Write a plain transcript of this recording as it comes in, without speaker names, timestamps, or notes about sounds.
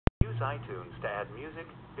iTunes to add music,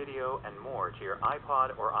 video, and more to your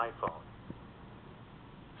iPod or iPhone.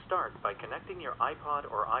 Start by connecting your iPod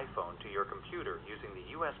or iPhone to your computer using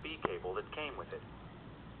the USB cable that came with it.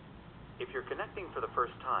 If you're connecting for the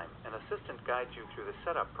first time, an assistant guides you through the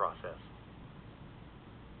setup process.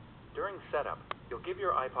 During setup, you'll give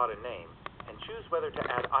your iPod a name and choose whether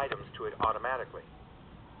to add items to it automatically.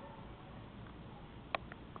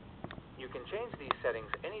 You can change these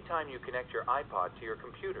settings anytime you connect your iPod to your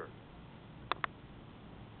computer.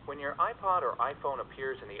 When your iPod or iPhone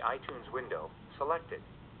appears in the iTunes window, select it.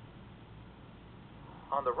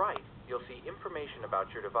 On the right, you'll see information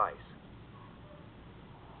about your device.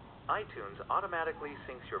 iTunes automatically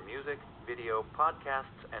syncs your music, video,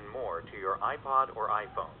 podcasts, and more to your iPod or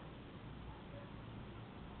iPhone.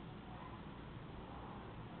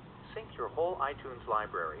 Sync your whole iTunes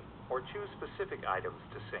library or choose specific items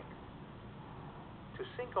to sync. To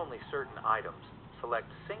sync only certain items, select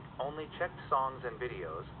Sync Only Checked Songs and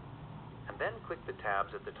Videos, and then click the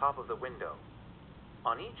tabs at the top of the window.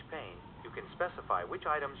 On each pane, you can specify which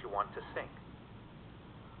items you want to sync.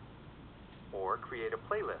 Or create a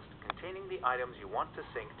playlist containing the items you want to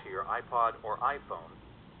sync to your iPod or iPhone,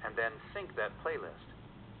 and then sync that playlist.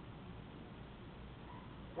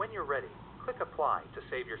 When you're ready, click Apply to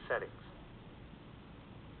save your settings.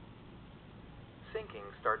 Syncing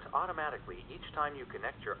starts automatically each time you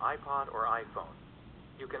connect your iPod or iPhone.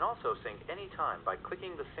 You can also sync anytime by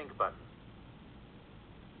clicking the Sync button.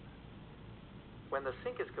 When the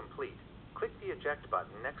sync is complete, click the Eject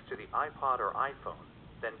button next to the iPod or iPhone,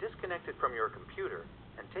 then disconnect it from your computer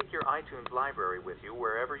and take your iTunes library with you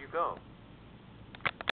wherever you go.